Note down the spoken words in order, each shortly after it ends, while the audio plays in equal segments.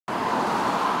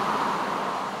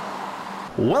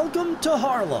Welcome to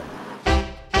Harlem.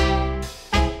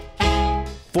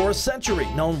 For a century,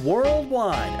 known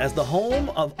worldwide as the home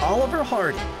of Oliver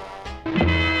Hardy.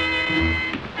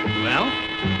 Well,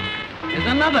 there's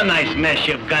another nice mess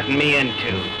you've gotten me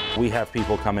into. We have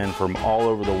people come in from all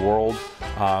over the world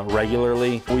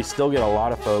regularly. We still get a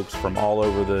lot of folks from all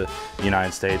over the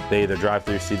United States. They either drive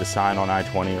through, see the sign on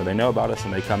I-20, or they know about us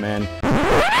and they come in.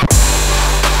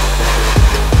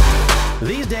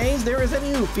 These days, there is a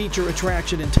new feature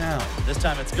attraction in town. This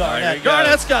time it's Garnett. Right,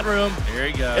 Garnett's got room. Here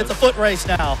he goes. It's a foot race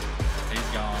now. He's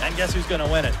gone. And guess who's going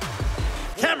to win it?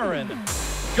 Cameron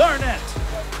Garnett.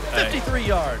 53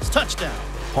 yards. Touchdown.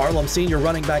 Harlem senior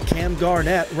running back Cam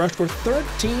Garnett rushed for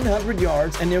 1,300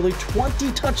 yards and nearly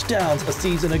 20 touchdowns a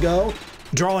season ago,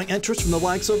 drawing interest from the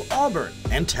likes of Auburn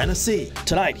and Tennessee.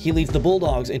 Tonight, he leads the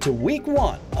Bulldogs into Week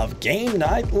 1 of Game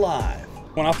Night Live.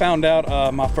 When I found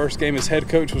out my first game as head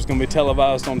coach was going to be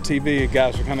televised on TV,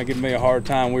 guys were kind of giving me a hard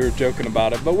time. We were joking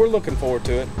about it, but we're looking forward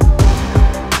to it.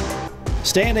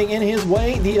 Standing in his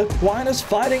way, the Aquinas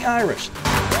Fighting Irish.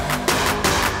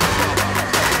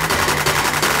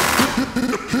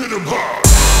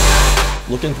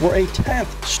 Looking for a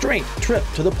 10th straight trip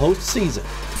to the postseason.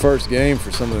 First game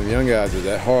for some of the young guys is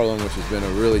at Harlem, which has been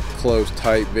a really close,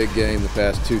 tight, big game the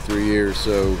past 2-3 years.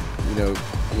 So, you know,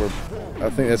 I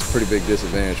think that's a pretty big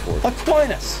disadvantage for us.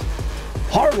 Aquinas,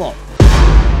 Harlem.